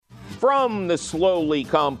From the slowly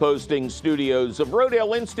composting studios of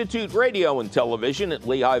Rodale Institute Radio and Television at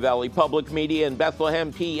Lehigh Valley Public Media in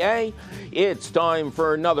Bethlehem, PA, it's time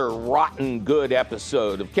for another rotten good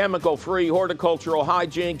episode of chemical-free horticultural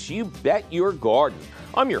hijinks You Bet Your Garden.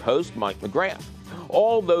 I'm your host, Mike McGrath.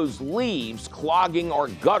 All those leaves clogging our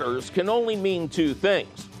gutters can only mean two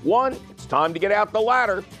things. One, it's time to get out the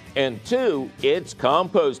ladder, and two, it's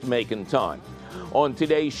compost making time. On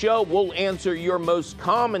today's show, we'll answer your most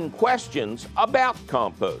common questions about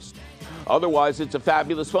compost. Otherwise, it's a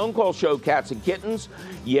fabulous phone call show, cats and kittens.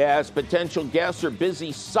 Yes, potential guests are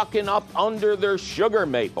busy sucking up under their sugar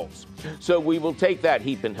maples. So we will take that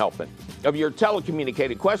heaping helping of your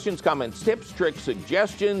telecommunicated questions, comments, tips, tricks,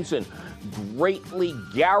 suggestions, and greatly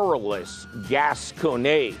garrulous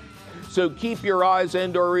gasconade. So keep your eyes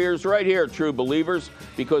and or ears right here, true believers,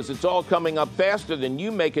 because it's all coming up faster than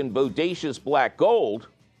you making bodacious black gold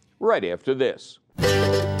right after this.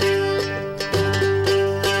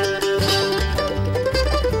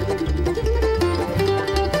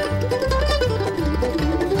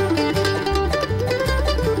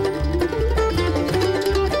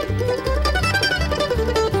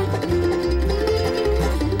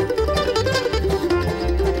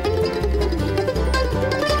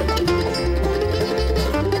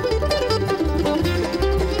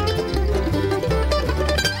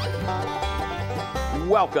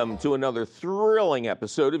 Welcome to another thrilling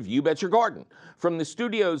episode of You Bet Your Garden. From the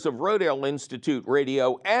studios of Rodale Institute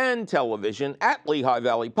Radio and Television at Lehigh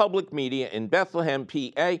Valley Public Media in Bethlehem,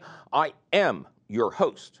 PA, I am your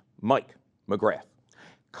host, Mike McGrath.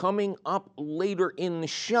 Coming up later in the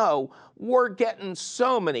show, we're getting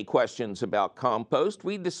so many questions about compost,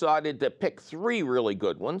 we decided to pick three really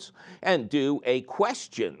good ones and do a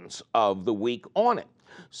questions of the week on it.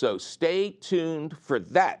 So stay tuned for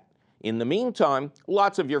that. In the meantime,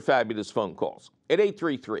 lots of your fabulous phone calls at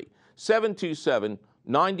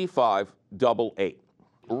 833-727-9588.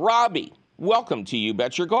 Robbie, welcome to You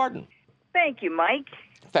Bet Your Garden. Thank you, Mike.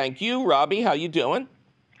 Thank you, Robbie. How you doing?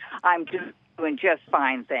 I'm doing just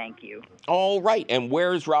fine, thank you. All right. And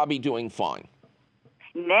where is Robbie doing fine?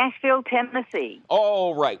 Nashville, Tennessee.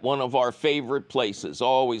 All right. One of our favorite places.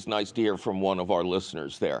 Always nice to hear from one of our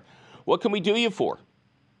listeners there. What can we do you for?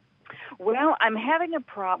 Well, I'm having a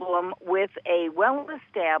problem with a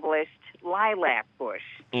well-established lilac bush.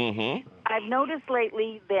 Mm-hmm. I've noticed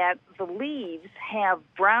lately that the leaves have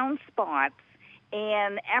brown spots,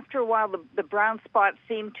 and after a while, the brown spots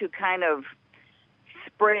seem to kind of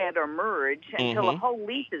spread or merge until the whole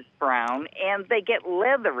leaf is brown, and they get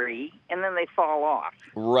leathery, and then they fall off.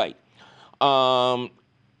 Right.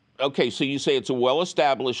 Okay, so you say it's a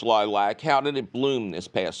well-established lilac. How did it bloom this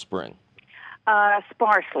past spring?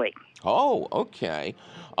 Sparsely. Oh, okay.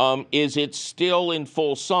 Is it still in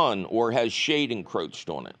full sun, or has shade encroached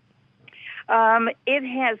on it? It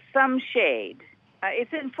has some shade.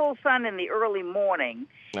 It's in full sun in the early morning.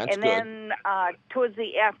 That's and good. Then towards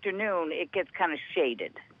the afternoon, it gets kind of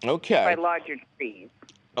shaded Okay. by larger trees.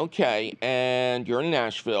 Okay, and you're in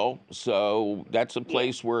Nashville, so that's a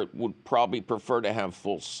place where it would probably prefer to have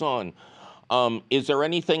full sun. Is there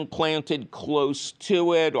anything planted close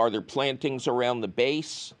to it? Are there plantings around the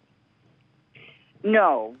base?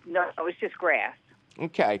 No, it's just grass.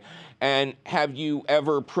 Okay, and have you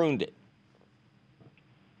ever pruned it?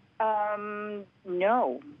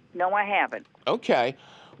 No, I haven't. Okay,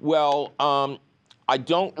 well, I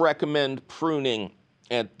don't recommend pruning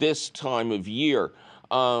at this time of year.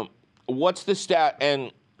 What's the stat?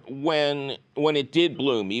 And when it did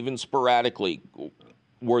bloom, even sporadically,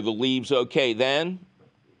 were the leaves okay then?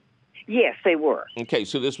 Yes, they were. Okay,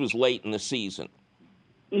 so this was late in the season.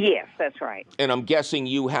 Yes, that's right. And I'm guessing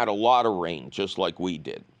you had a lot of rain, just like we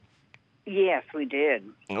did. Yes, we did.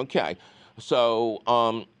 Okay, so,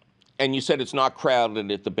 and you said it's not crowded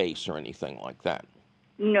at the base or anything like that?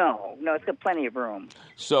 No, it's got plenty of room.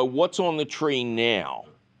 So what's on the tree now,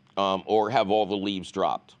 or have all the leaves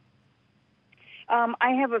dropped?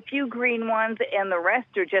 I have a few green ones, and the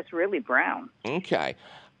rest are just really brown. Okay.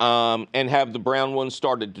 And have the brown ones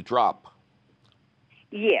started to drop?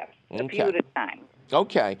 Yes, a few at a time.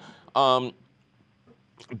 Okay.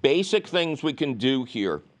 Basic things we can do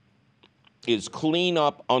is clean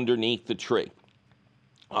up underneath the tree.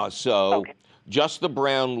 Just the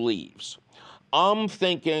brown leaves. I'm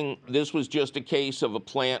thinking this was just a case of a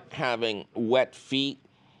plant having wet feet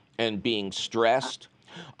and being stressed.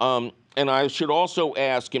 And I should also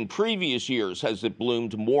ask, in previous years, has it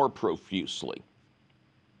bloomed more profusely?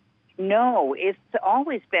 No, it's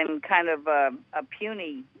always been kind of a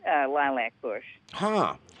puny lilac bush.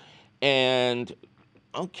 Huh. And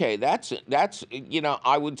Okay, that's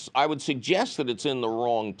I would suggest that it's in the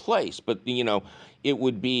wrong place, but it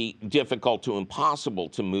would be difficult to impossible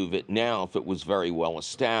to move it now if it was very well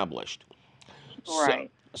established. So,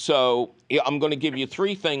 Right. so yeah, I'm going to give you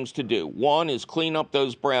three things to do. One is clean up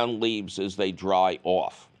those brown leaves as they dry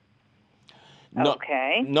off. No,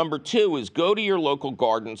 Okay. Number two is go to your local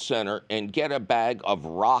garden center and get a bag of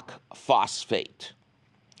rock phosphate.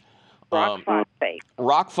 Rock phosphate.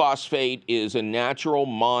 Rock phosphate is a natural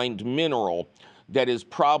mined mineral that is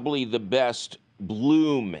probably the best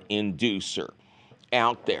bloom inducer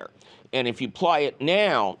out there. And if you apply it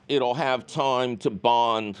now, it'll have time to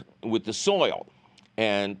bond with the soil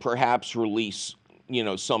and perhaps release,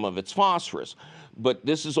 some of its phosphorus. But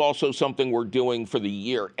this is also something we're doing for the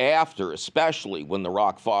year after, especially when the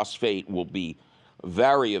rock phosphate will be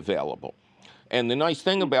very available. And the nice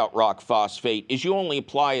thing about rock phosphate is you only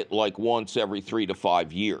apply it like once every 3 to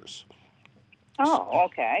 5 years. Oh,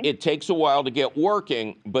 okay. It takes a while to get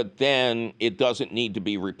working, but then it doesn't need to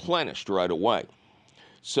be replenished right away.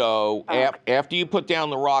 So after you put down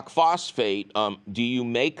the rock phosphate, do you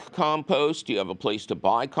make compost? Do you have a place to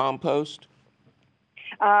buy compost?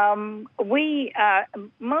 We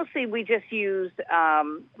mostly we just use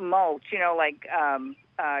mulch, like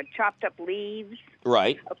chopped up leaves.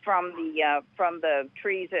 Right. From the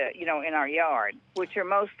trees, in our yard, which are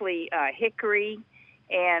mostly hickory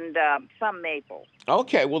and some maple.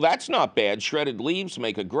 Okay, well, that's not bad. Shredded leaves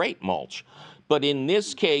make a great mulch. But in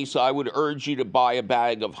this case, I would urge you to buy a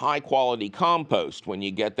bag of high-quality compost when you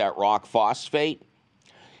get that rock phosphate,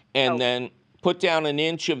 and then put down an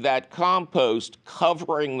inch of that compost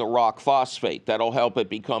covering the rock phosphate. That'll help it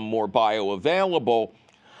become more bioavailable,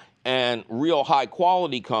 and real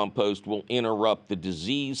high-quality compost will interrupt the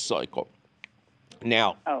disease cycle.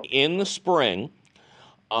 Now, in the spring,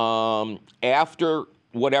 after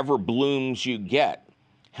whatever blooms you get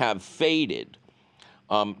have faded,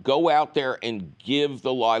 go out there and give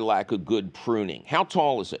the lilac a good pruning. How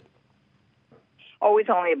tall is it? Oh, it's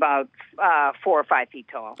only about 4 or 5 feet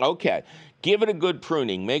tall. Okay. Give it a good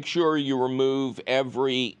pruning. Make sure you remove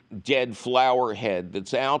every dead flower head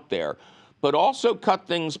that's out there, but also cut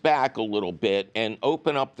things back a little bit and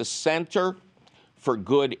open up the center for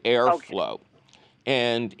good airflow. Okay.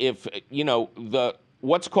 And if,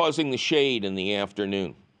 what's causing the shade in the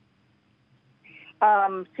afternoon?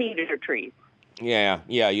 Cedar trees. Yeah,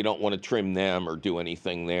 you don't want to trim them or do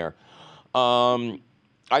anything there.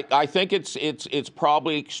 I think it's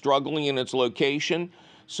probably struggling in its location,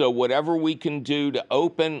 so whatever we can do to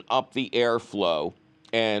open up the airflow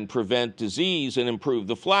and prevent disease and improve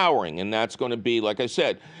the flowering, and that's going to be, like I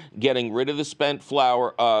said, getting rid of the spent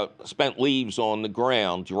leaves on the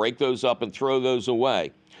ground, rake those up and throw those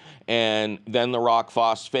away, and then the rock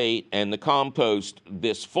phosphate and the compost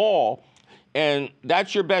this fall. And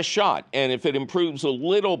that's your best shot. And if it improves a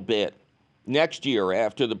little bit next year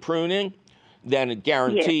after the pruning, then it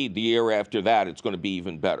guaranteed the year after that it's going to be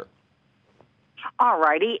even better. All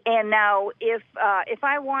righty. And now if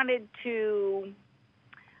I wanted to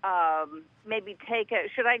maybe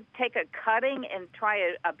should I take a cutting and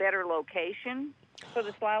try a better location for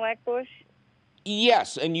this lilac bush?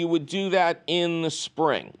 Yes, and you would do that in the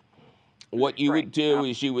spring. What you would do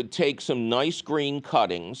is you would take some nice green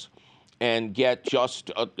cuttings and get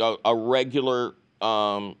just a regular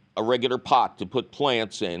pot to put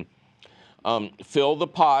plants in. Fill the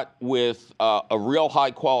pot with a real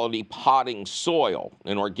high-quality potting soil,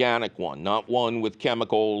 an organic one, not one with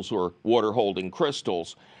chemicals or water-holding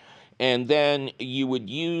crystals. And then you would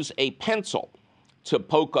use a pencil to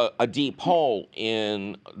poke a deep hole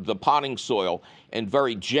in the potting soil and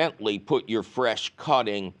very gently put your fresh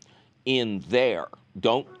cutting in there.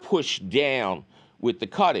 Don't push down with the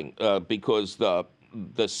cutting because the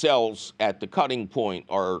cells at the cutting point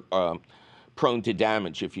are prone to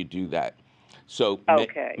damage if you do that. So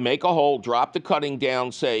make a hole, drop the cutting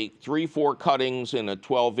down, say 3-4 cuttings in a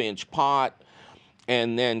 12-inch pot,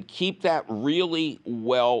 and then keep that really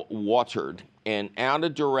well watered and out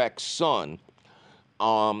of direct sun.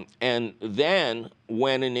 And then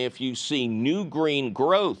when and if you see new green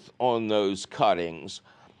growth on those cuttings,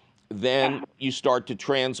 then you start to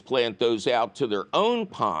transplant those out to their own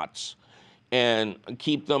pots and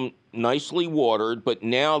keep them nicely watered, but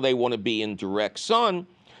now they want to be in direct sun,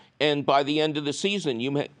 and by the end of the season,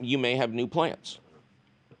 you may have new plants.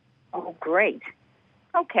 Oh, great.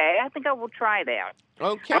 Okay, I think I will try that.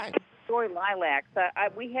 Okay. I enjoy lilacs.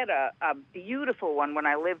 We had a beautiful one when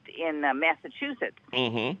I lived in Massachusetts.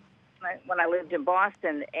 Mm-hmm. when I lived in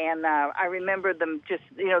Boston, and I remember them just,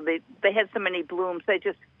 they had so many blooms, they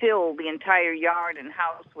just filled the entire yard and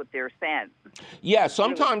house with their scent. Yeah,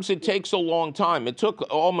 sometimes it takes a long time. It took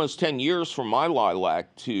almost 10 years for my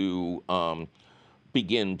lilac to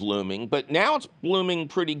begin blooming, but now it's blooming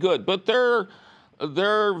pretty good. But they're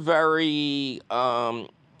very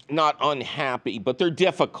not unhappy, but they're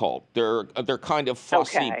difficult. They're kind of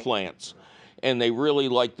fussy plants, and they really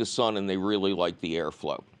like the sun and they really like the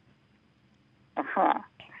airflow.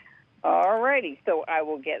 All righty. So I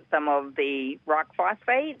will get some of the rock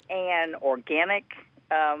phosphate and organic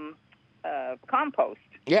compost.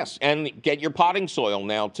 Yes, and get your potting soil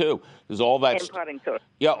now too, because all that potting soil.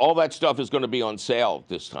 Yeah, all that stuff is going to be on sale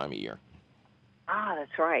this time of year. Ah,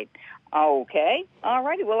 that's right. Okay. All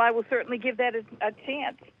righty. Well, I will certainly give that a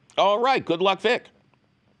chance. All right. Good luck, Vic.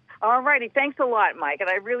 All righty. Thanks a lot, Mike, and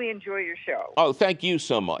I really enjoy your show. Oh, thank you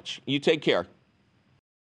so much. You take care.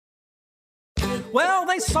 Well,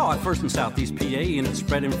 they saw it first in Southeast PA, and it's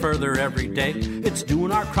spreading further every day. It's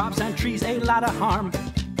doing our crops and trees a lot of harm.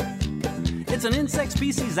 It's an insect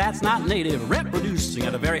species that's not native, reproducing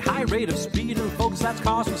at a very high rate of speed, and folks, that's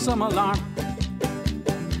cause for some alarm.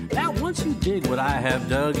 Now, once you dig what I have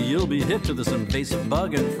dug, you'll be hip to this invasive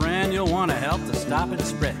bug, and friend, you'll want to help to stop its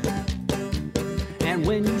spread. And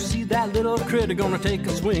when you see that little critter gonna take a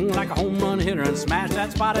swing like a home run hitter and smash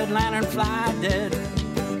that spotted lanternfly dead.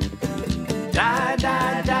 Die,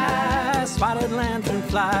 die, die, spotted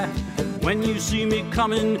lanternfly. When you see me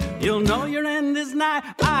coming, you'll know your end is nigh.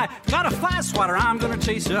 I got a fly swatter, I'm gonna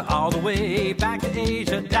chase you all the way back to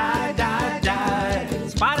Asia. Die, die, die,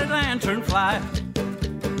 spotted lanternfly.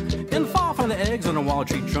 In the fall, find the eggs on a walnut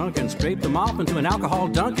tree trunk and scrape them off into an alcohol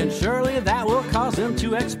dunk, and surely that will cause them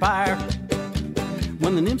to expire.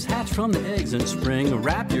 When the nymphs hatch from the eggs in spring,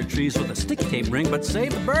 wrap your trees with a sticky tape ring, but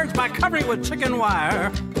save the birds by covering it with chicken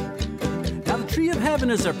wire. Now the tree of heaven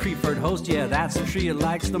is our preferred host, yeah, that's the tree it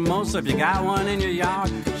likes the most. So if you got one in your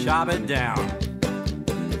yard, chop it down.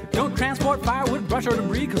 Don't transport firewood, brush, or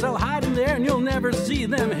debris, cause they'll hide in there and you'll never see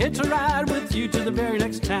them hitch a ride with you to the very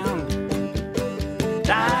next town.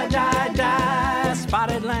 Die, die, die,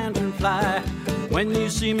 spotted lanternfly. When you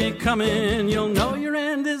see me coming, you'll know your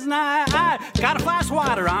end is nigh. I got a fly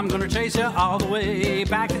swatter, I'm gonna chase you all the way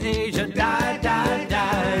back to Asia. Die, die,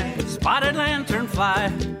 die, spotted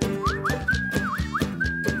lanternfly.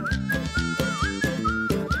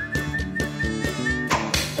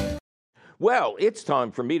 Well, it's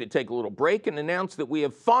time for me to take a little break and announce that we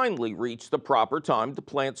have finally reached the proper time to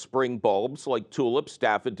plant spring bulbs like tulips,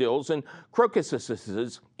 daffodils, and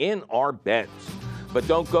crocuses in our beds. But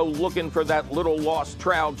don't go looking for that little lost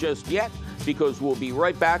trowel just yet, because we'll be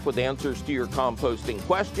right back with answers to your composting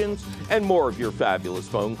questions and more of your fabulous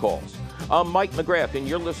phone calls. I'm Mike McGrath, and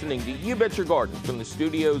you're listening to You Bet Your Garden from the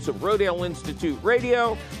studios of Rodale Institute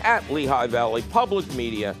Radio at Lehigh Valley Public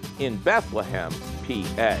Media in Bethlehem,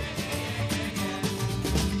 PA.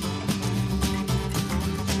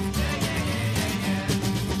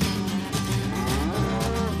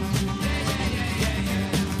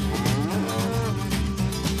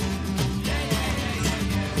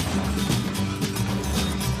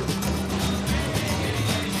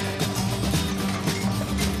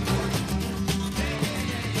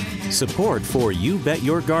 Support for You Bet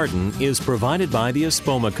Your Garden is provided by the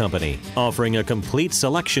Espoma Company, offering a complete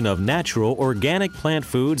selection of natural organic plant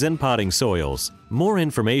foods and potting soils. More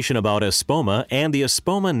information about Espoma and the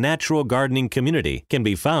Espoma Natural Gardening Community can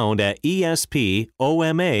be found at espoma.com.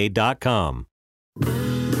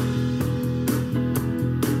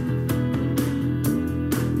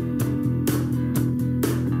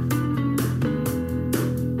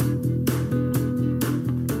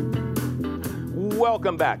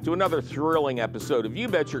 Welcome back to another thrilling episode of You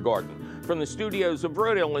Bet Your Garden from the studios of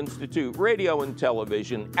Rodale Institute Radio and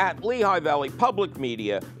Television at Lehigh Valley Public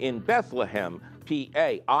Media in Bethlehem,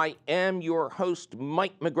 PA. I am your host,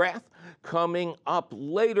 Mike McGrath. Coming up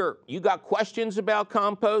later, you got questions about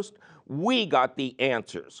compost? We got the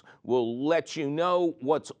answers. We'll let you know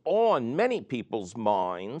what's on many people's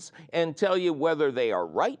minds and tell you whether they are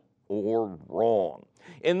right or wrong.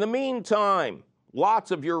 In the meantime,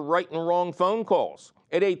 lots of your right and wrong phone calls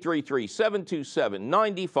at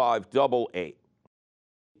 833-727-9588.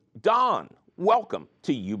 Don, welcome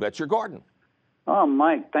to You Bet Your Garden. Oh,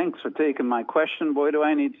 Mike, thanks for taking my question. Boy, do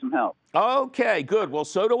I need some help. Okay, good. Well,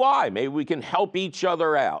 so do I. Maybe we can help each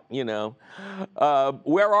other out, you know.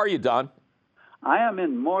 Where are you, Don? I am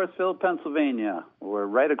in Morrisville, Pennsylvania. We're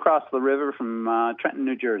right across the river from Trenton,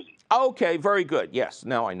 New Jersey. Okay, very good. Yes,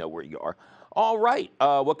 now I know where you are. All right.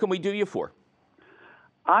 What can we do you for?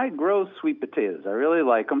 I grow sweet potatoes. I really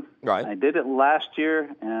like them. Right. I did it last year,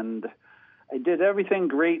 and I did everything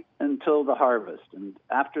great until the harvest. And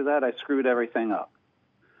after that, I screwed everything up.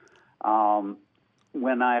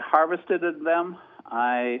 When I harvested them,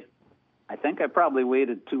 I think I probably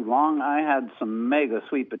waited too long. I had some mega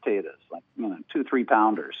sweet potatoes, like 2-3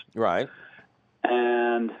 pounders. Right.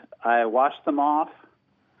 And I washed them off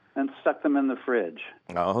and stuck them in the fridge.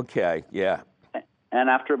 Okay, yeah. And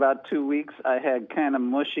after about 2 weeks, I had kind of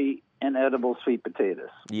mushy, inedible sweet potatoes.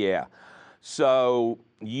 Yeah. So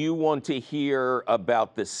you want to hear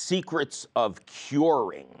about the secrets of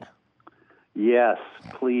curing. Yes,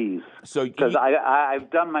 please. So because I've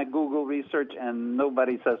done my Google research, and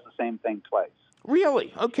nobody says the same thing twice.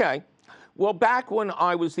 Really? Okay. Well, back when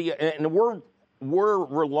I was and we're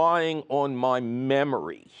relying on my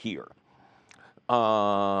memory here,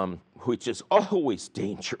 which is always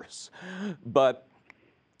dangerous. But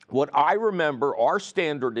what I remember, our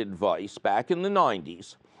standard advice back in the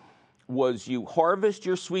 90s was you harvest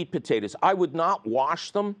your sweet potatoes. I would not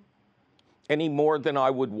wash them any more than I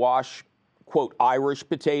would wash, quote, Irish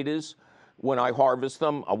potatoes when I harvest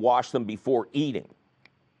them. I wash them before eating.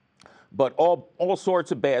 But all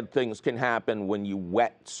sorts of bad things can happen when you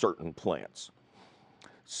wet certain plants.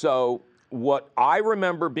 So what I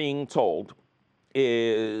remember being told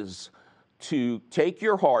is to take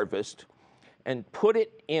your harvest and put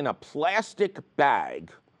it in a plastic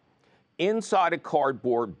bag inside a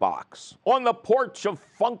cardboard box on the porch of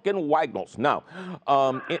Funkin' Wagnalls. No,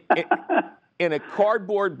 in a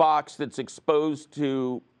cardboard box that's exposed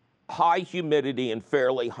to high humidity and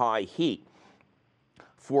fairly high heat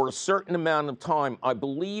for a certain amount of time. I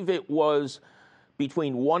believe it was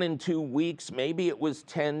between 1 and 2 weeks, maybe it was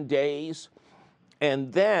 10 days.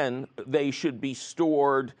 And then they should be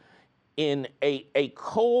stored in a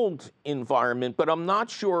cold environment, but I'm not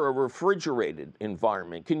sure a refrigerated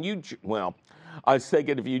environment. Can you, well, I was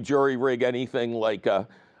thinking if you jury rig anything like a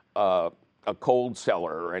cold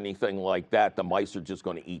cellar or anything like that, the mice are just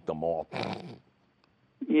going to eat them all.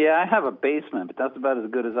 Yeah, I have a basement, but that's about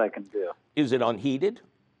as good as I can do. Is it unheated?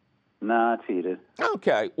 No, it's heated.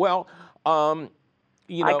 Okay, well, I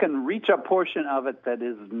can reach a portion of it that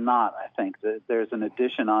is not, I think. There's an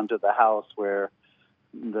addition onto the house where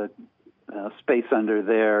the space under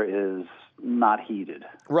there is not heated.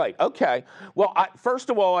 Right, okay. Well, first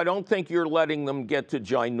of all, I don't think you're letting them get to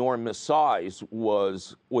ginormous size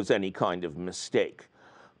was any kind of mistake.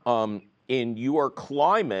 In your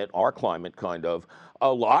climate, our climate kind of,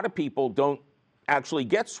 a lot of people don't actually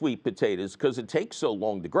get sweet potatoes because it takes so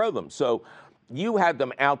long to grow them. So you had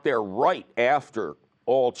them out there right after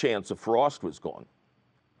all chance of frost was gone.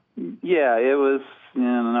 Yeah, it was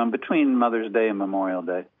between Mother's Day and Memorial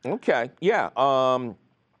Day. Okay, yeah.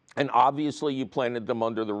 And obviously you planted them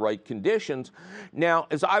under the right conditions. Now,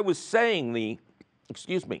 as I was saying, the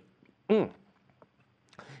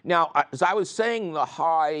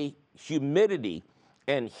high humidity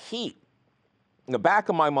and heat, the back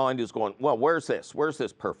of my mind is going, well, where's this? Where's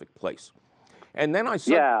this perfect place? And then I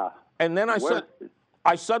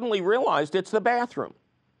suddenly realized it's the bathroom,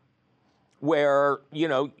 where,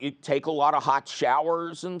 you take a lot of hot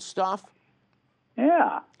showers and stuff.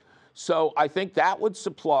 Yeah. So I think that would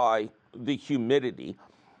supply the humidity.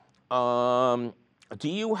 Do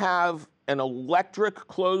you have an electric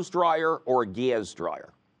clothes dryer or a gas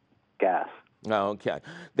dryer? Gas. Okay.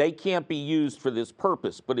 They can't be used for this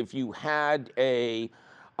purpose, but if you had a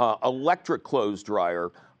electric clothes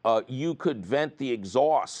dryer, you could vent the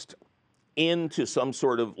exhaust into some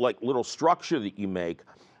sort of like little structure that you make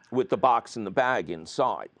with the box and the bag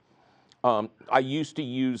inside. I used to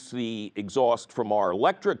use the exhaust from our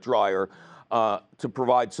electric dryer to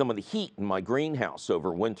provide some of the heat in my greenhouse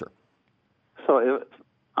over winter. So,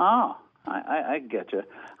 I get you.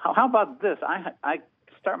 How about this? I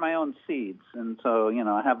start my own seeds, and so,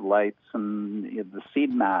 I have lights and the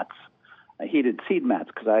seed mats, heated seed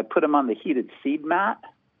mats, because I put them on the heated seed mat.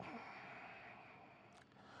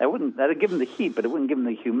 That'd give them the heat, but it wouldn't give them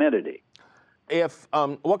the humidity.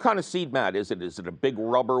 What kind of seed mat is it? Is it a big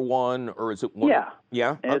rubber one, or is it one? Yeah.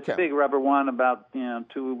 Yeah? Okay. It's a big rubber one, about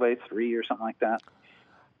 2 by 3 or something like that.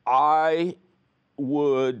 I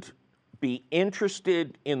would be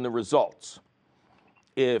interested in the results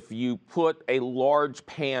if you put a large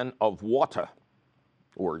pan of water,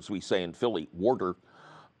 or as we say in Philly, water,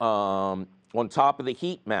 on top of the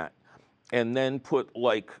heat mat, and then put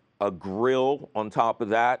like a grill on top of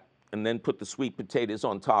that, and then put the sweet potatoes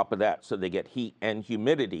on top of that so they get heat and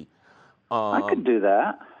humidity. I could do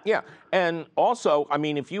that. Yeah, and also,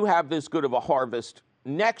 if you have this good of a harvest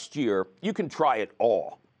next year, you can try it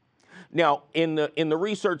all. Now, in the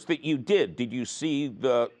research that you did you see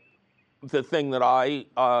the thing that I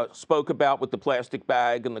spoke about with the plastic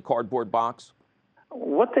bag and the cardboard box?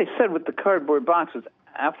 What they said with the cardboard box is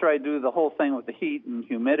after I do the whole thing with the heat and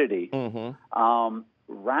humidity,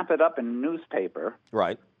 wrap it up in newspaper,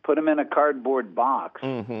 right? Put them in a cardboard box,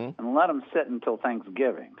 and let them sit until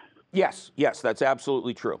Thanksgiving. Yes, that's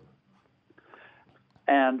absolutely true.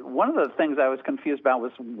 And one of the things I was confused about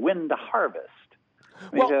was when to harvest.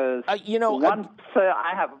 Because, I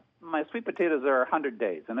have my sweet potatoes are 100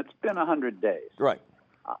 days, and it's been 100 days. Right.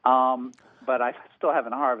 But I still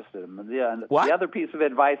haven't harvested them. The other piece of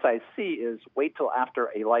advice I see is wait till after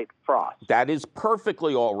a light frost. That is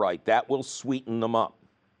perfectly all right. That will sweeten them up.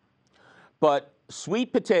 But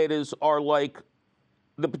sweet potatoes are like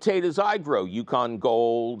the potatoes I grow, Yukon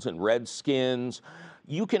Golds and Redskins.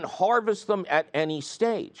 You can harvest them at any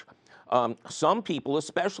stage. Some people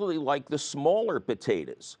especially like the smaller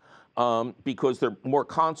potatoes because they're more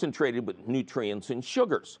concentrated with nutrients and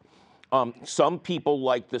sugars. Some people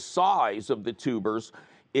like the size of the tubers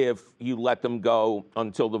if you let them go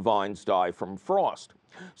until the vines die from frost.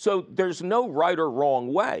 So there's no right or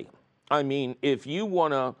wrong way. I mean, if you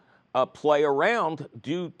want to play around,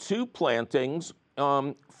 do 2 plantings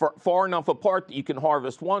far enough apart that you can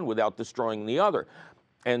harvest one without destroying the other.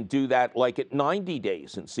 And do that like at 90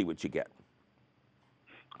 days and see what you get.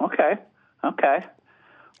 Okay.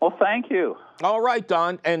 Well, thank you. All right,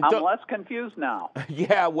 Don. And I'm less confused now.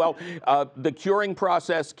 Yeah, well, the curing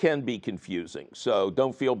process can be confusing, so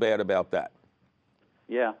don't feel bad about that.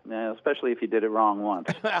 Yeah, especially if you did it wrong once.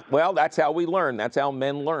 Well, that's how we learn. That's how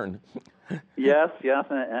men learn. Yes,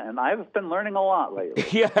 and I've been learning a lot lately.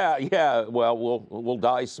 Yeah. Well, we'll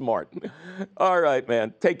die smart. All right,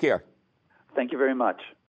 man. Take care. Thank you very much.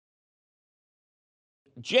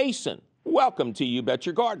 Jason, welcome to You Bet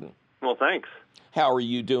Your Garden. Well, thanks. How are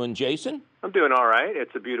you doing, Jason? I'm doing all right.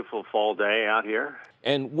 It's a beautiful fall day out here.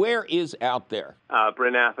 And where is out there?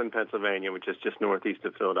 Brynathan, Pennsylvania, which is just northeast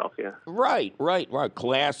of Philadelphia. Right.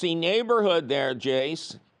 Classy neighborhood there,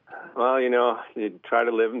 Jace. Well, you try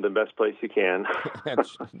to live in the best place you can.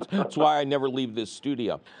 That's why I never leave this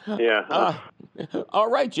studio. Yeah. All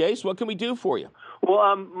right, Jace, what can we do for you?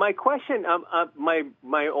 Well, my question,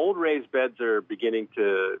 my old raised beds are beginning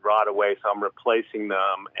to rot away, so I'm replacing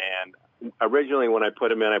them. And originally when I put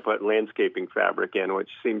them in, I put landscaping fabric in, which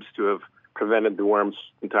seems to have prevented the worms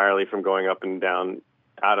entirely from going up and down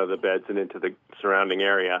out of the beds and into the surrounding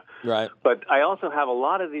area. Right. But I also have a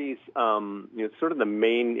lot of these, sort of the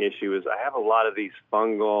main issue is I have a lot of these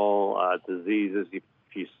fungal diseases,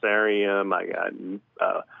 fusarium, I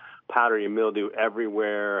got powdery mildew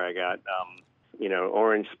everywhere, I got,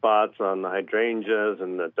 orange spots on the hydrangeas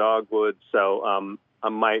and the dogwood. So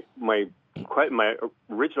my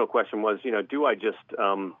original question was, do I just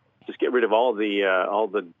get rid of all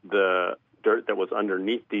the dirt that was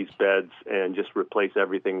underneath these beds and just replace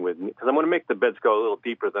everything with, because I want to make the beds go a little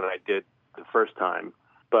deeper than I did the first time.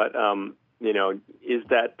 But is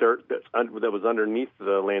that dirt that was underneath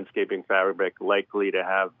the landscaping fabric likely to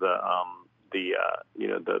have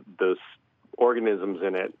those organisms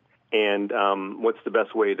in it? And what's the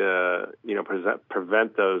best way to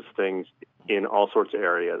prevent those things in all sorts of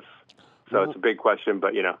areas? So it's a big question,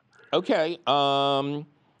 but Okay.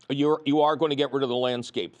 You are going to get rid of the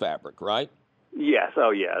landscape fabric, right? Yes.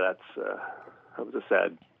 Oh, yeah. That was a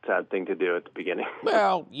sad thing to do at the beginning.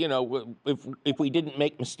 Well, if we didn't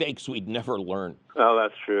make mistakes, we'd never learn. Oh,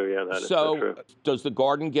 that's true. Yeah, that is so true. So, does the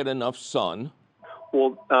garden get enough sun?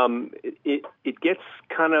 Well, it gets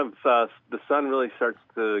kind of the sun really starts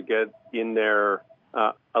to get in there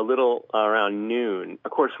a little around noon.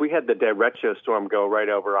 Of course, we had the derecho storm go right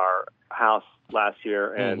over our house last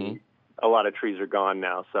year, and a lot of trees are gone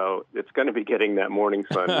now, so it's going to be getting that morning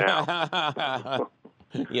sun now.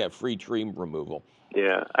 Yeah, free tree removal.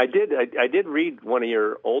 Yeah, I did read one of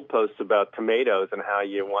your old posts about tomatoes and how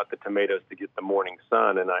you want the tomatoes to get the morning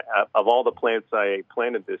sun. And of all the plants I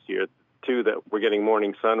planted this year, 2 that were getting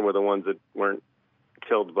morning sun were the ones that weren't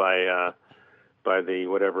killed by the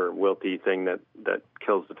whatever wilty thing that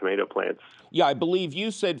kills the tomato plants. Yeah, I believe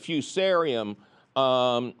you said fusarium.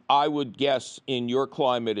 I would guess in your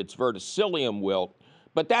climate it's verticillium wilt,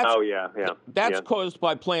 but that's caused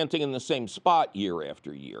by planting in the same spot year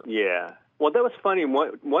after year. Yeah. Well, that was funny.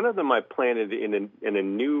 One of them I planted in a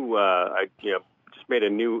new. I just made a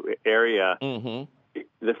new area.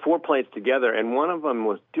 The 4 plants together, and one of them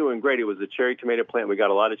was doing great. It was a cherry tomato plant. We got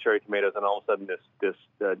a lot of cherry tomatoes, and all of a sudden this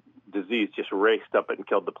disease just raced up it and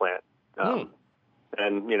killed the plant. And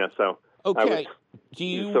so. Okay.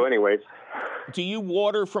 So anyways. Do you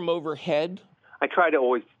water from overhead? I try to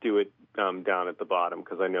always do it down at the bottom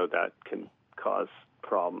because I know that can cause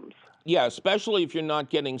problems. Yeah, especially if you're not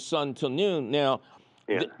getting sun till noon. Now,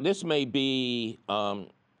 this may be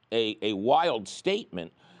a wild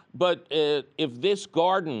statement, but if this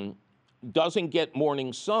garden doesn't get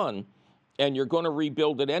morning sun and you're going to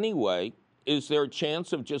rebuild it anyway, is there a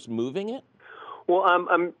chance of just moving it? Well,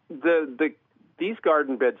 these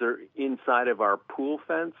garden beds are inside of our pool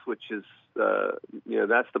fence, which is,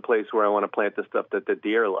 that's the place where I want to plant the stuff that the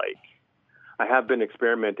deer like. I have been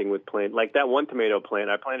experimenting with like that one tomato plant.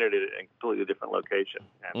 I planted it in a completely different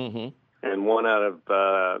location. And one out of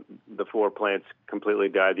the 4 plants completely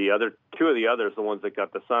died. The other 2 of the others, the ones that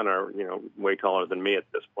got the sun, are way taller than me at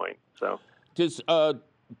this point. So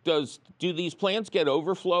do these plants get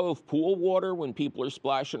overflow of pool water when people are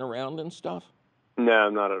splashing around and stuff? No,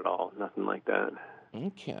 not at all. Nothing like that.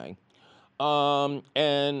 Okay.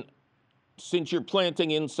 And since you're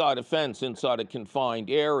planting inside a fence, inside a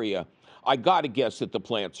confined area, I got to guess that the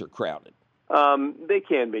plants are crowded. They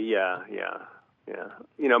can be, yeah.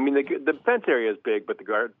 The fence area is big, but the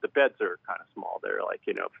beds are kind of small. They're like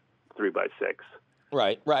 3 by 6.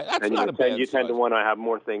 Right. That's not a bad size. You tend to want to have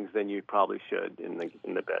more things than you probably should in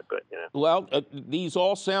the bed, but Well, these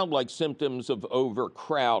all sound like symptoms of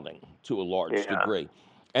overcrowding to a large degree,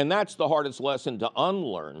 and that's the hardest lesson to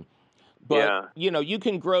unlearn. But you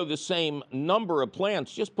can grow the same number of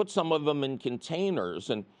plants. Just put some of them in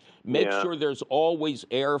containers and make sure there's always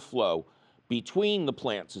airflow between the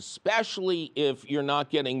plants, especially if you're not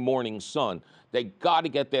getting morning sun. They got to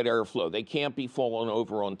get that airflow. They can't be falling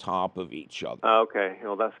over on top of each other. Okay,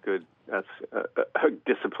 well, that's good. That's a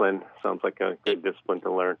discipline. Sounds like a good discipline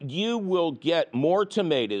to learn. You will get more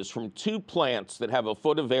tomatoes from 2 plants that have a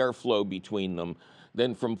foot of airflow between them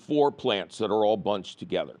than from 4 plants that are all bunched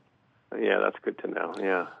together. Yeah, that's good to know,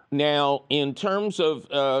 yeah. Now, in terms of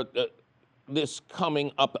this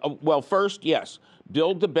coming up, well, first, yes,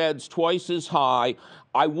 build the beds twice as high.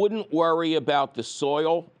 I wouldn't worry about the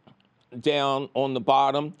soil down on the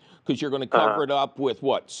bottom because you're going to cover it up with,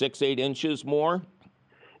 6-8 inches more?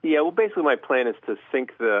 Yeah, well, basically my plan is to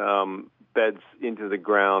sink the beds into the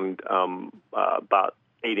ground about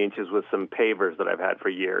 8 inches with some pavers that I've had for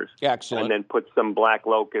years. Excellent. And then put some black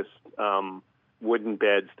locust wooden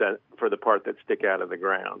beds for the part that stick out of the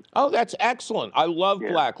ground. Oh, that's excellent. I love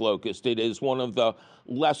black locust. It is one of the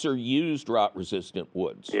lesser used rot-resistant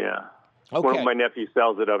woods. Yeah. Okay. One of my nephews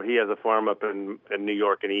sells it up. He has a farm up in New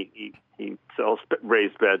York, and he sells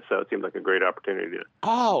raised beds, so it seems like a great opportunity to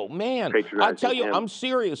I tell you, I'm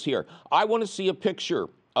serious here. I want to see a picture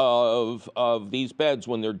of these beds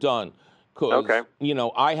when they're done. Because,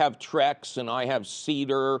 I have Trex and I have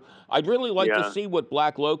cedar. I'd really like to see what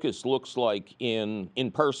black locust looks like in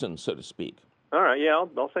person, so to speak. All right, yeah,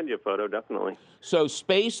 I'll send you a photo, definitely. So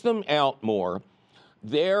space them out more.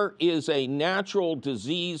 There is a natural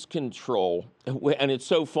disease control, and it's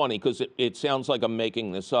so funny because it sounds like I'm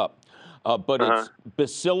making this up, but it's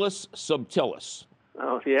Bacillus subtilis.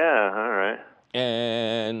 Oh, yeah, all right.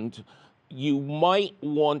 And you might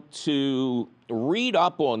want to read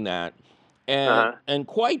up on that and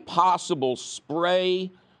quite possible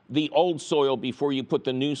spray the old soil before you put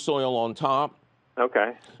the new soil on top.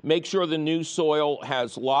 Okay. Make sure the new soil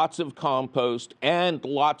has lots of compost and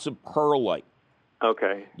lots of perlite.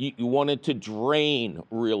 Okay. You want it to drain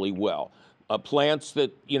really well. Plants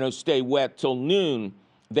that, stay wet till noon,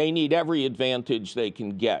 they need every advantage they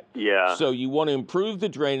can get. Yeah. So you want to improve the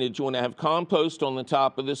drainage. You want to have compost on the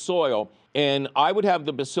top of the soil. And I would have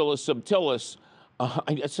the Bacillus subtilis.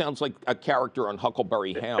 It sounds like a character on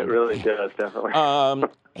Huckleberry Hound. It really does, definitely.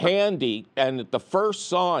 Handy, and at the first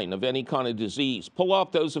sign of any kind of disease, pull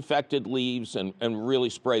off those affected leaves and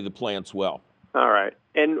really spray the plants well. All right.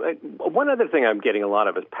 And one other thing I'm getting a lot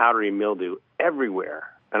of is powdery mildew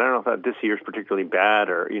everywhere. And I don't know if this year's particularly bad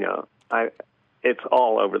or, it's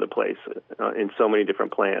all over the place in so many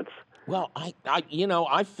different plants. Well,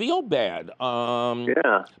 I feel bad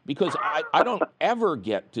because I don't ever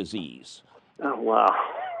get disease. Oh, wow.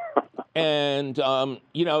 And,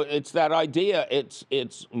 it's that idea.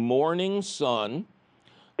 It's morning sun.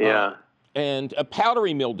 Yeah. And a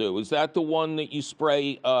powdery mildew, is that the one that you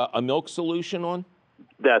spray a milk solution on?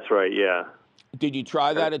 That's right, yeah. Did you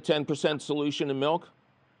try that at 10% solution in milk?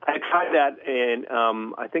 I tried that, and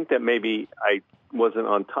I think that maybe I wasn't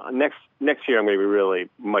on top. Next year, I'm going to be really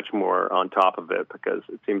much more on top of it because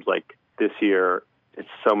it seems like this year it's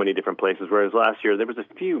so many different places, whereas last year there was a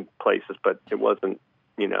few places, but it wasn't,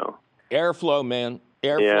 Airflow, man.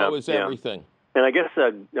 Airflow is everything. And I guess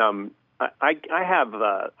I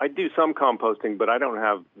do some composting, but I don't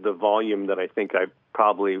have the volume that I think I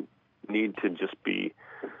probably need to just be,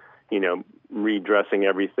 redressing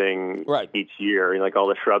everything each year. Like all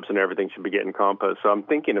the shrubs and everything should be getting compost. So I'm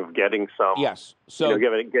thinking of getting some. Yes. So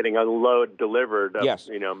getting a load delivered. Yes.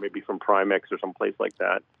 Maybe from Primex or someplace like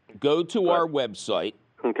that. Go to our website.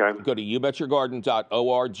 Okay. Go to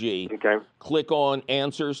youbetyourgarden.org. Okay. Click on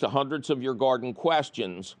answers to hundreds of your garden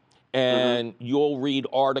questions, and you'll read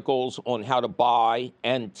articles on how to buy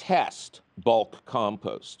and test bulk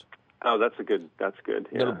compost. Oh, that's good.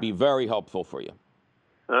 Yeah. It'll be very helpful for you.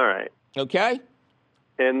 All right. Okay?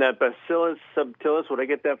 And that Bacillus subtilis, would I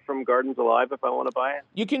get that from Gardens Alive if I want to buy it?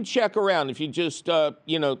 You can check around. If you just,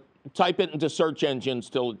 type it into search engines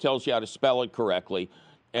till it tells you how to spell it correctly,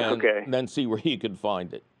 and then see where you can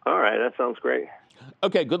find it. All right. That sounds great.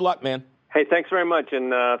 Okay. Good luck, man. Hey, thanks very much,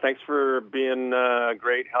 and thanks for being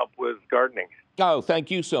great help with gardening. Oh, thank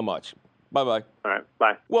you so much. Bye-bye. All right,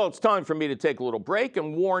 bye. Well, it's time for me to take a little break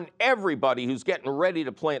and warn everybody who's getting ready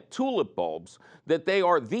to plant tulip bulbs that they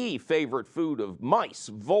are the favorite food of mice,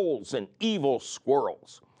 voles, and evil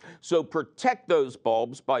squirrels. So protect those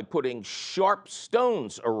bulbs by putting sharp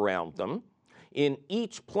stones around them in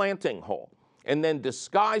each planting hole, and then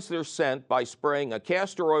disguise their scent by spraying a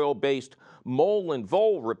castor oil-based mole and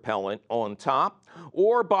vole repellent on top,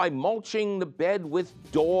 or by mulching the bed with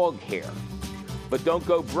dog hair. But don't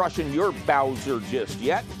go brushing your Bowser just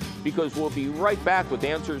yet, because we'll be right back with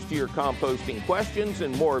answers to your composting questions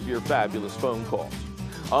and more of your fabulous phone calls.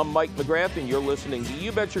 I'm Mike McGrath, and you're listening to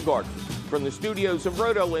You Bet Your Garden from the studios of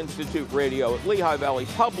Rodale Institute Radio at Lehigh Valley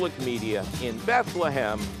Public Media in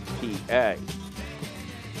Bethlehem, PA.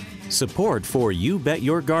 Support for You Bet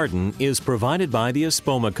Your Garden is provided by the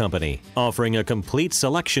Espoma Company, offering a complete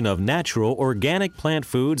selection of natural organic plant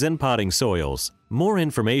foods and potting soils. More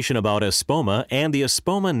information about Espoma and the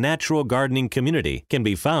Espoma Natural Gardening Community can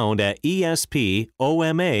be found at espoma.com.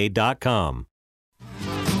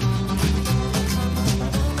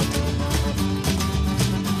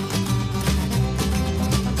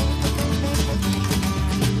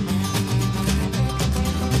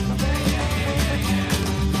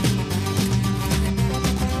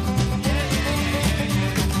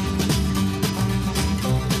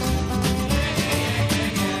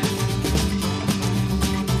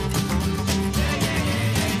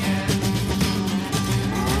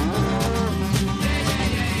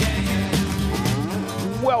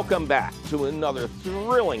 Welcome back to another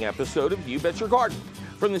thrilling episode of You Bet Your Garden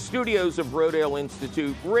from the studios of Rodale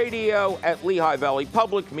Institute Radio at Lehigh Valley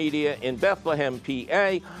Public Media in Bethlehem,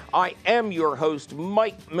 PA. I am your host,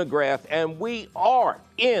 Mike McGrath, and we are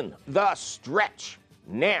in the stretch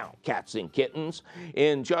now, cats and kittens.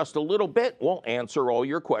 In just a little bit, we'll answer all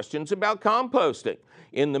your questions about composting.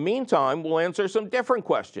 In the meantime, we'll answer some different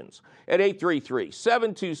questions at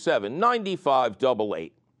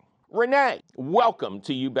 833-727-9588. Renee, welcome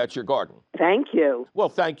to You Bet Your Garden. Thank you. Well,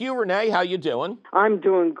 thank you, Renee. How you doing? I'm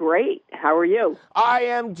doing great. How are you? I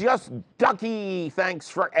am just Ducky. Thanks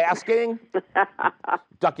for asking.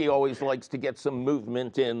 Ducky always likes to get some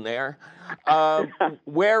movement in there.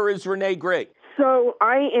 Where is Renee great? So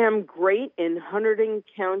I am great in Hunterdon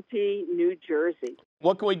County, New Jersey.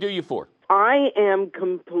 What can we do you for? I am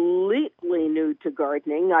completely new to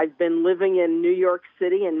gardening. I've been living in New York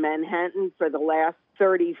City and Manhattan for the last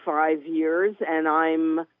 35 years, and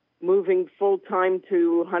I'm moving full-time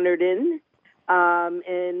to Hunterdon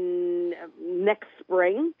in next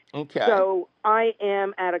spring. Okay. So I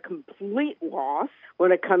am at a complete loss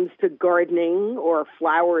when it comes to gardening or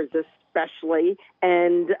flowers especially,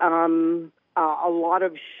 and a lot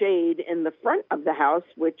of shade in the front of the house,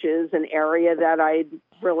 which is an area that I'd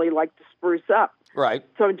really like to spruce up. Right.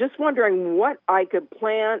 So I'm just wondering what I could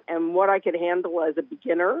plant and what I could handle as a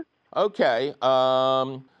beginner. Okay.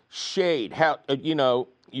 Shade. How,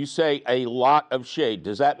 you say a lot of shade.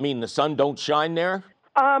 Does that mean the sun don't shine there?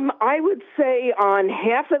 I would say on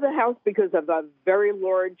half of the house because of a very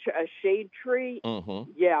large shade tree.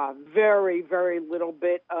 Mm-hmm. Yeah, very, very little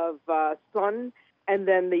bit of sun. And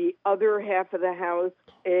then the other half of the house,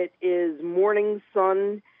 it is morning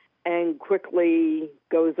sun and quickly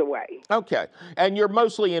goes away. Okay. And you're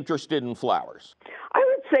mostly interested in flowers? I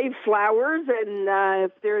would say flowers, and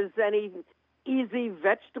if there's any easy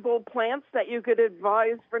vegetable plants that you could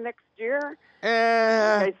advise for next year. Like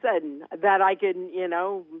I said, that I can,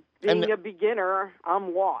 being a beginner,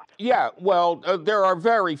 I'm lost. Yeah, well, there are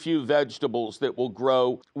very few vegetables that will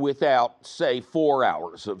grow without, say, 4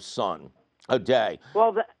 hours of sun a day.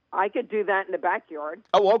 Well, I could do that in the backyard.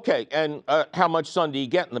 Oh, okay. And how much sun do you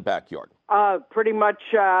get in the backyard? Pretty much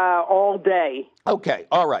all day. Okay.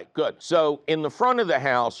 All right. Good. So in the front of the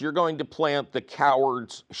house, you're going to plant the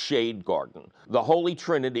Coward's Shade Garden, the holy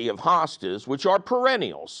trinity of hostas, which are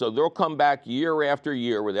perennials. So they'll come back year after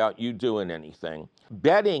year without you doing anything.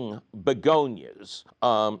 Bedding begonias,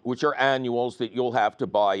 which are annuals that you'll have to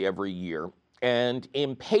buy every year, and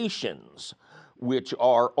impatiens, which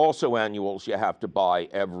are also annuals you have to buy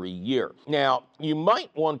every year. Now, you might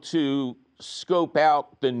want to scope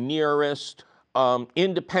out the nearest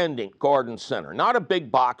independent garden center, not a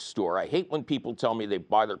big box store. I hate when people tell me they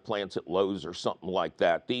buy their plants at Lowe's or something like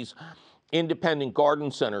that. These independent garden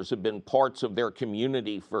centers have been parts of their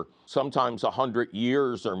community for sometimes 100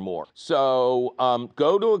 years or more. So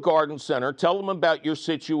go to a garden center, tell them about your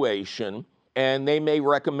situation, and they may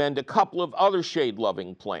recommend a couple of other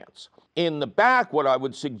shade-loving plants. In the back, what I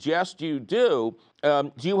would suggest you do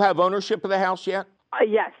you have ownership of the house yet?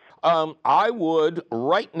 Yes. I would,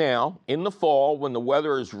 right now, in the fall, when the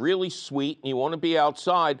weather is really sweet and you want to be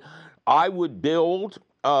outside, I would build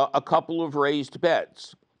a couple of raised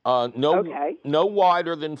beds. No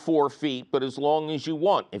wider than 4 feet, but as long as you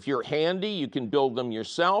want. If you're handy, you can build them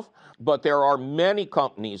yourself, but there are many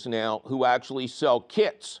companies now who actually sell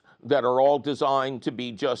kits that are all designed to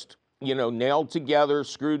be just, nailed together,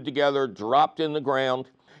 screwed together, dropped in the ground,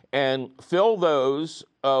 and fill those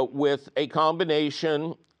with a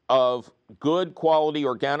combination of good quality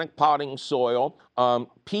organic potting soil,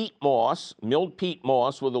 peat moss, milled peat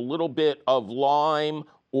moss with a little bit of lime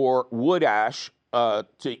or wood ash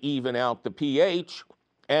to even out the pH,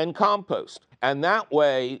 and compost. And that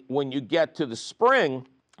way, when you get to the spring,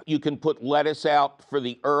 you can put lettuce out for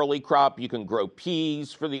the early crop. You can grow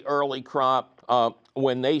peas for the early crop.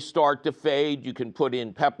 When they start to fade, you can put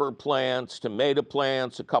in pepper plants, tomato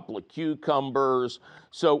plants, a couple of cucumbers.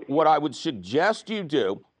 So what I would suggest you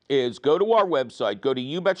do is go to our website, go to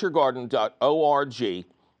youbetyourgarden.org,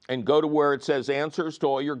 and go to where it says answers to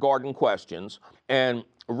all your garden questions, and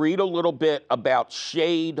read a little bit about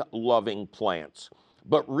shade-loving plants.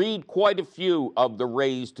 But read quite a few of the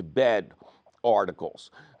raised bed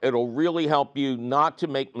articles. It'll really help you not to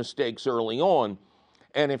make mistakes early on.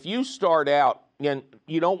 And if you start out, and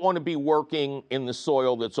you don't want to be working in the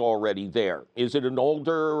soil that's already there. Is it an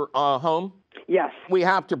older home? Yes. We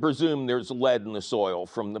have to presume there's lead in the soil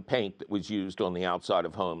from the paint that was used on the outside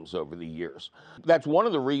of homes over the years. That's one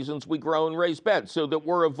of the reasons we grow in raised beds, so that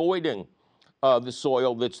we're avoiding the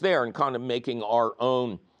soil that's there and kind of making our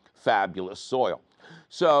own fabulous soil.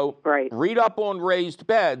 So read up on raised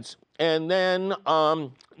beds, and then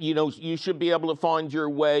you should be able to find your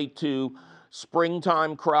way to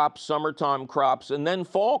springtime crops, summertime crops, and then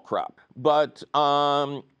fall crop. But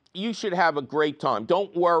you should have a great time.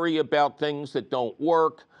 Don't worry about things that don't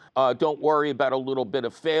work. Don't worry about a little bit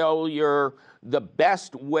of failure. The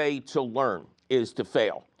best way to learn is to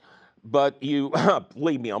fail. But you,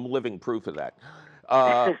 believe me, I'm living proof of that.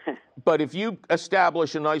 But if you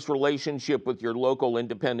establish a nice relationship with your local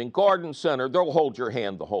independent garden center, they'll hold your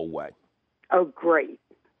hand the whole way. Oh, great.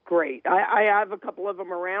 Great. I have a couple of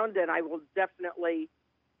them around, and I will definitely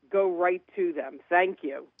go right to them. Thank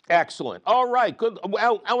you. Excellent. All right. Good.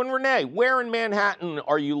 Well, and Renee, where in Manhattan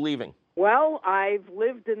are you leaving? Well, I've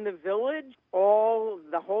lived in the Village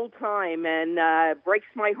the whole time, and it breaks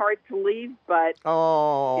my heart to leave, but,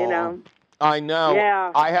 I know.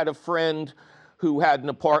 Yeah. I had a friend who had an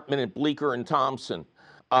apartment at Bleecker and Thompson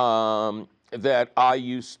that I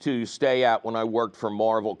used to stay at when I worked for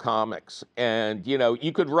Marvel Comics. And,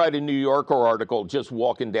 you could write a New Yorker article just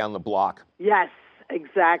walking down the block. Yes,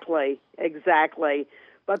 exactly.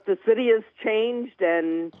 But the city has changed,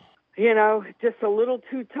 and, just a little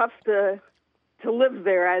too tough to live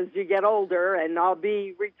there as you get older, and I'll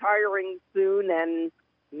be retiring soon, and,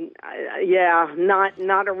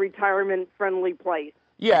 not a retirement-friendly place.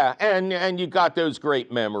 Yeah, and you got those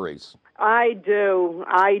great memories. I do.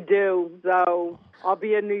 So I'll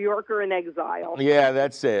be a New Yorker in exile. Yeah,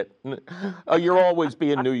 that's it. You'll always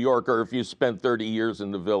be a New Yorker if you spent 30 years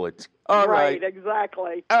in the Village. All right.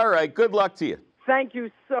 Exactly. All right, good luck to you. Thank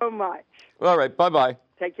you so much. All right, bye-bye.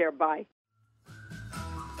 Take care. Bye.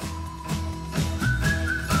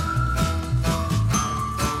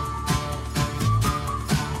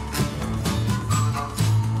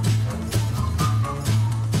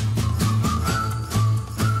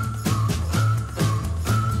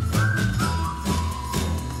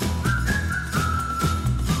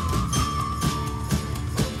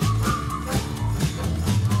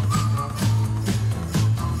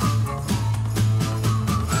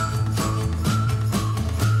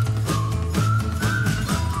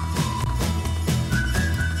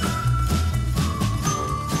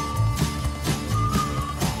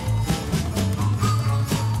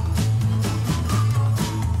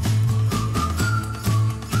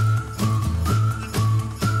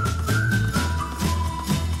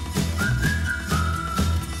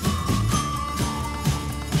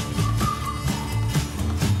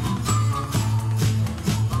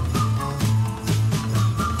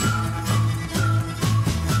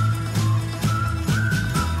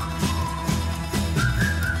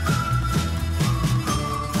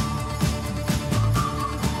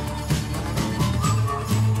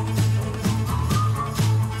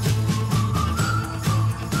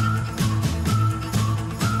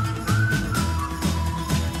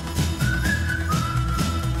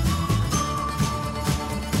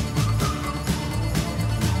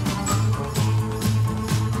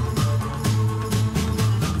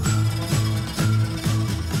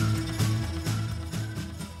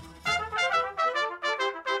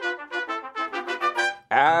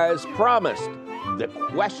 As promised, the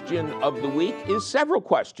question of the week is several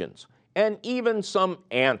questions and even some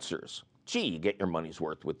answers. Gee, you get your money's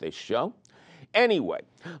worth with this show. Anyway,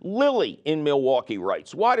 Lily in Milwaukee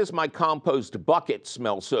writes, why does my compost bucket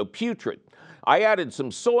smell so putrid? I added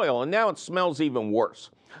some soil and now it smells even worse.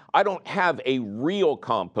 I don't have a real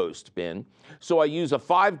compost bin, so I use a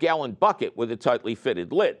 5-gallon bucket with a tightly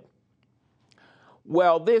fitted lid.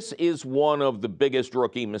 Well, this is one of the biggest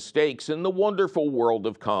rookie mistakes in the wonderful world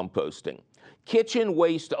of composting. Kitchen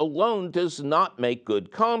waste alone does not make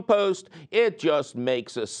good compost. It just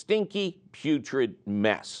makes a stinky, putrid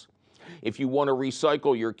mess. If you want to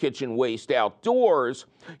recycle your kitchen waste outdoors,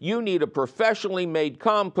 you need a professionally made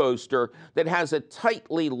composter that has a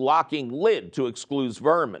tightly locking lid to exclude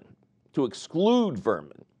vermin.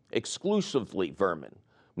 Exclusively vermin.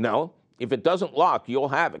 No, if it doesn't lock, you'll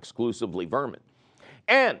have exclusively vermin.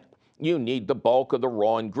 And you need the bulk of the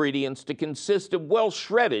raw ingredients to consist of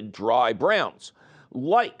well-shredded dry browns,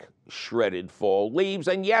 like shredded fall leaves.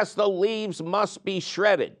 And yes, the leaves must be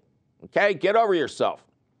shredded. Okay, get over yourself.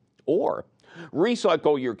 Or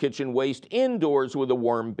recycle your kitchen waste indoors with a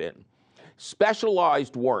worm bin.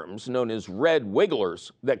 Specialized worms, known as red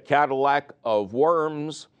wigglers, the Cadillac of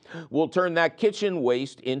worms, will turn that kitchen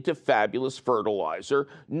waste into fabulous fertilizer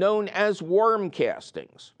known as worm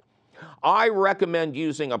castings. I recommend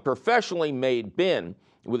using a professionally made bin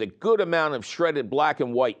with a good amount of shredded black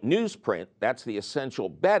and white newsprint, that's the essential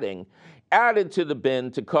bedding, added to the bin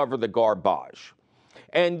to cover the garbage.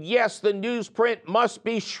 And yes, the newsprint must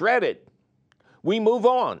be shredded. We move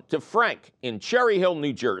on to Frank in Cherry Hill,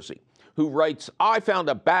 New Jersey, who writes, I found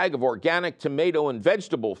a bag of organic tomato and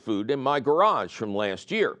vegetable food in my garage from last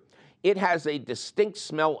year. It has a distinct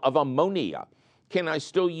smell of ammonia. Can I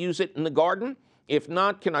still use it in the garden? If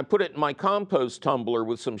not, can I put it in my compost tumbler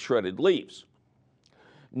with some shredded leaves?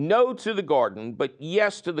 No to the garden, but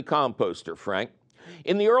yes to the composter, Frank.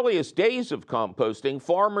 In the earliest days of composting,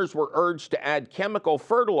 farmers were urged to add chemical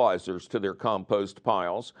fertilizers to their compost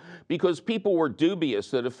piles because people were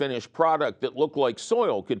dubious that a finished product that looked like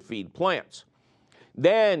soil could feed plants.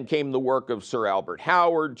 Then came the work of Sir Albert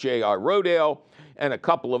Howard, J.I. Rodale, and a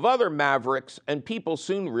couple of other mavericks, and people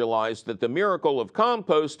soon realized that the miracle of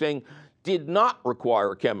composting did not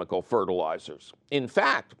require chemical fertilizers. In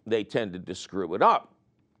fact, they tended to screw it up.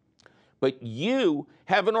 But you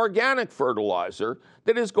have an organic fertilizer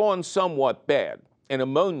that has gone somewhat bad. An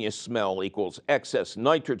ammonia smell equals excess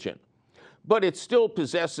nitrogen. But it still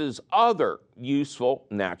possesses other useful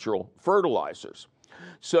natural fertilizers.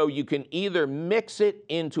 So you can either mix it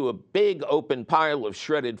into a big open pile of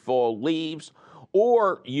shredded fall leaves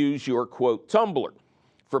or use your, quote, tumbler.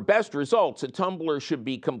 For best results, a tumbler should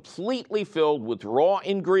be completely filled with raw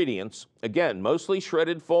ingredients, again, mostly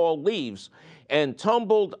shredded fall leaves, and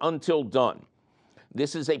tumbled until done.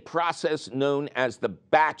 This is a process known as the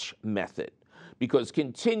batch method, because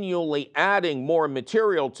continually adding more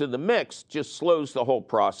material to the mix just slows the whole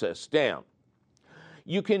process down.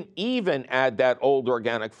 You can even add that old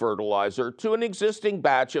organic fertilizer to an existing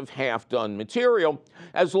batch of half-done material,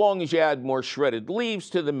 as long as you add more shredded leaves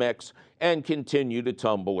to the mix and continue to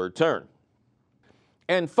tumble or turn.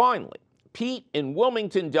 And finally, Pete in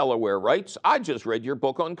Wilmington, Delaware writes, I just read your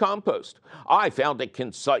book on compost. I found it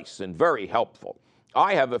concise and very helpful.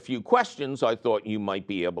 I have a few questions I thought you might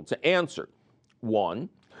be able to answer. 1,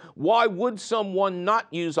 why would someone not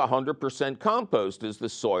use 100% compost as the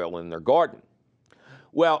soil in their garden?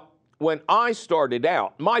 Well, when I started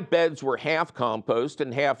out, my beds were half compost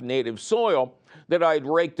and half native soil that I had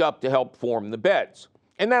raked up to help form the beds.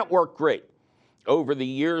 And that worked great. Over the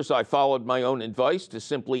years, I followed my own advice to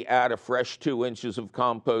simply add a fresh 2 inches of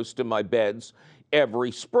compost to my beds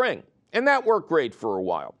every spring. And that worked great for a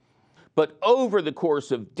while. But over the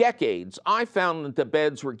course of decades, I found that the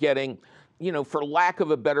beds were getting, for lack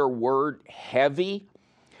of a better word, heavy.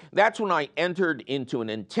 That's when I entered into an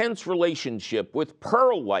intense relationship with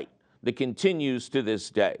perlite that continues to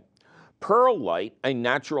this day. Perlite, a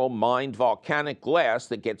natural mined volcanic glass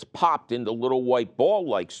that gets popped into little white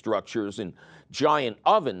ball-like structures in giant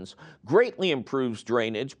ovens, greatly improves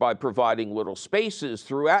drainage by providing little spaces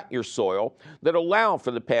throughout your soil that allow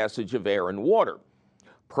for the passage of air and water.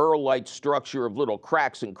 Perlite's structure of little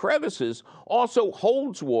cracks and crevices also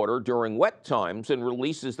holds water during wet times and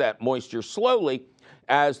releases that moisture slowly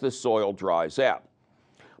as the soil dries out.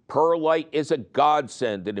 Perlite is a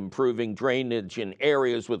godsend at improving drainage in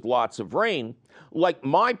areas with lots of rain, like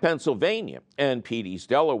my Pennsylvania and Petey's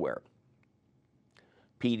Delaware.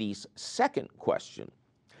 Petey's second question.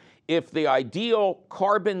 If the ideal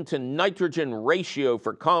carbon to nitrogen ratio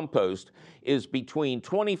for compost is between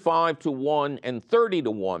 25 to 1 and 30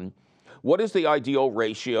 to 1, What is the ideal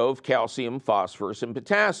ratio of calcium, phosphorus, and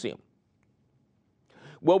potassium?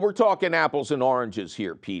 Well, we're talking apples and oranges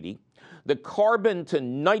here, Petey. The carbon to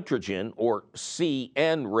nitrogen, or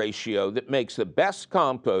CN ratio, that makes the best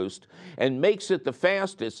compost and makes it the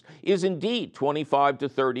fastest is indeed 25 to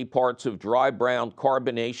 30 parts of dry brown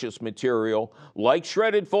carbonaceous material like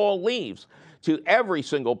shredded fall leaves to every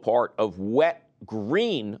single part of wet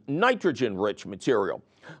green nitrogen-rich material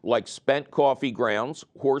like spent coffee grounds,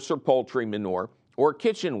 horse or poultry manure, or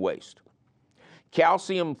kitchen waste.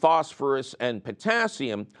 Calcium, phosphorus, and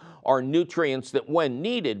potassium are nutrients that, when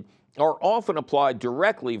needed, are often applied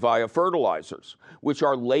directly via fertilizers, which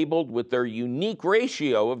are labeled with their unique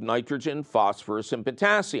ratio of nitrogen, phosphorus, and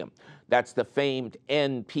potassium. That's the famed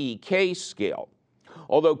NPK scale.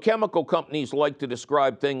 Although chemical companies like to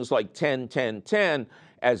describe things like 10-10-10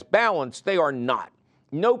 as balanced, they are not.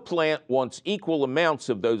 No plant wants equal amounts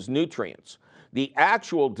of those nutrients. The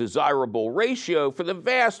actual desirable ratio for the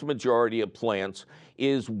vast majority of plants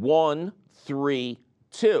is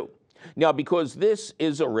 1:3:2. Now, because this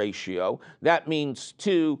is a ratio, that means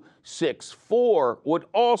 2:6:4 would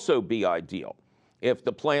also be ideal. If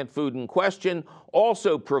the plant food in question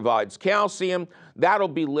also provides calcium, that'll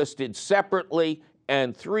be listed separately,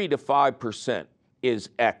 and 3 to 5% is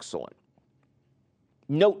excellent.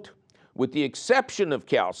 Note, with the exception of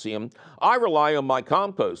calcium, I rely on my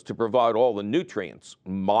compost to provide all the nutrients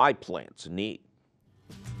my plants need.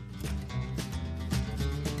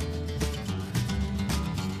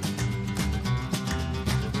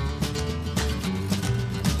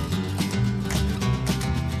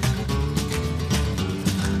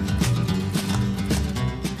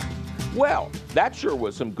 Well, that sure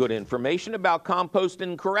was some good information about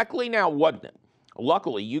composting correctly now, wasn't it?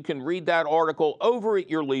 Luckily, you can read that article over at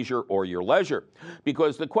your leisure or your leisure,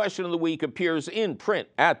 because the question of the week appears in print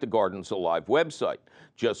at the Gardens Alive website.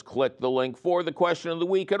 Just click the link for the question of the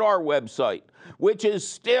week at our website, which is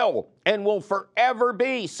still and will forever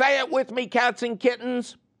be, say it with me, cats and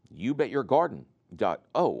kittens,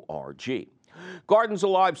 YBetYourGarden.org. Gardens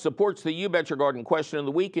Alive supports the You Bet Your Garden question of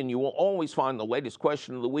the week, and you will always find the latest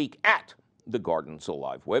question of the week at the Gardens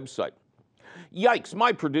Alive website. Yikes,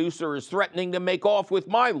 my producer is threatening to make off with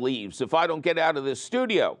my leaves if I don't get out of this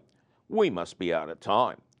studio. We must be out of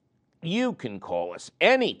time. You can call us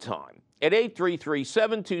anytime at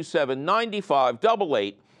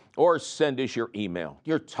 833-727-9588 or send us your email.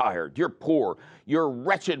 You're tired, you're poor, you're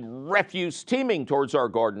wretched refuse teeming towards our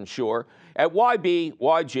garden shore at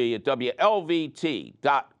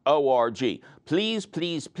YBYG@WLVT.org. Please,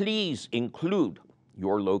 please, please include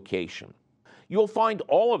your location. You'll find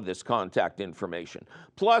all of this contact information,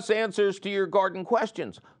 plus answers to your garden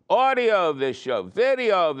questions, audio of this show,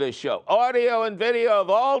 video of this show, audio and video of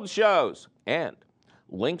old shows, and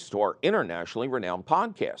links to our internationally renowned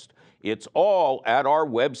podcast. It's all at our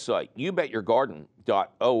website,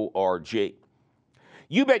 YouBetYourGarden.org.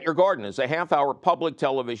 You Bet Your Garden is a half-hour public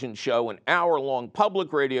television show, an hour-long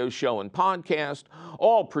public radio show and podcast,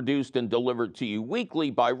 all produced and delivered to you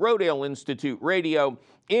weekly by Rodale Institute Radio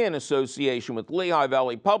in association with Lehigh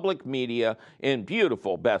Valley Public Media in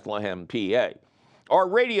beautiful Bethlehem, PA. Our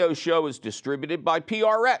radio show is distributed by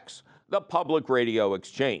PRX, the Public Radio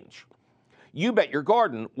Exchange. You Bet Your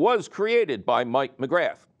Garden was created by Mike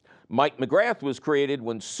McGrath. Mike McGrath was created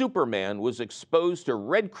when Superman was exposed to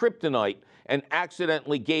red kryptonite and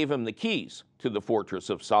accidentally gave him the keys to the Fortress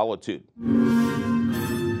of Solitude.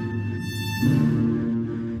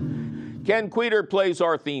 Ken Queter plays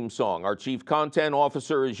our theme song. Our chief content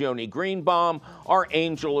officer is Yoni Greenbaum. Our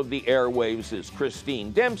angel of the airwaves is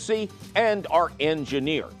Christine Dempsey. And our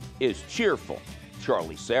engineer is cheerful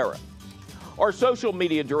Charlie Sarah. Our social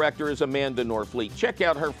media director is Amanda Norfleet. Check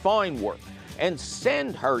out her fine work and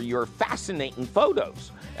send her your fascinating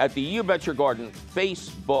photos at the You Bet Your Garden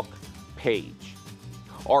Facebook page.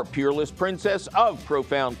 Our peerless princess of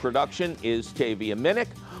profound production is Tavia Minnick.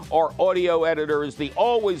 Our audio editor is the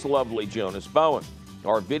always lovely Jonas Bowen.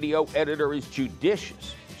 Our video editor is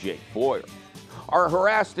judicious Jake Boyer. Our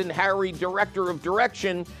harassed and harried director of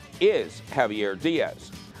direction is Javier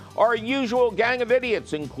Diaz. Our usual gang of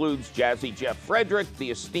idiots includes Jazzy Jeff Frederick,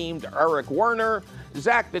 the esteemed Eric Werner,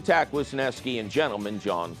 Zach the Tack Wisniewski, and gentleman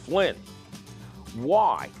John Flynn.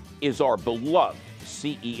 Why is our beloved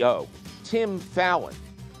CEO, Tim Fallon,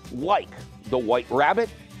 like the White Rabbit?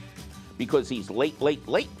 Because he's late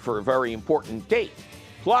for a very important date.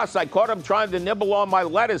 Plus, I caught him trying to nibble on my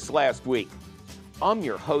lettuce last week. I'm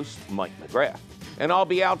your host, Mike McGrath, and I'll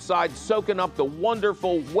be outside soaking up the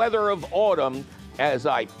wonderful weather of autumn as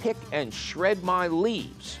I pick and shred my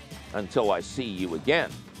leaves until I see you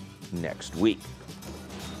again next week.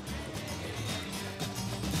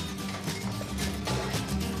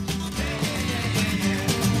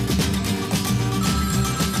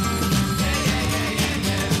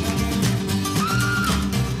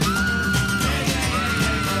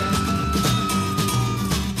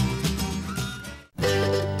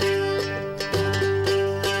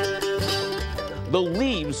 The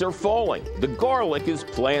leaves are falling, the garlic is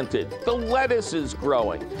planted, the lettuce is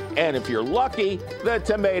growing, and if you're lucky, the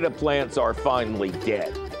tomato plants are finally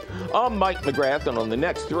dead. I'm Mike McGrath, and on the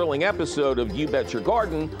next thrilling episode of You Bet Your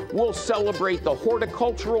Garden, we'll celebrate the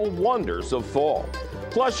horticultural wonders of fall.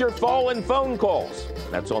 Plus your fall and phone calls.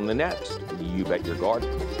 That's on the next You Bet Your Garden.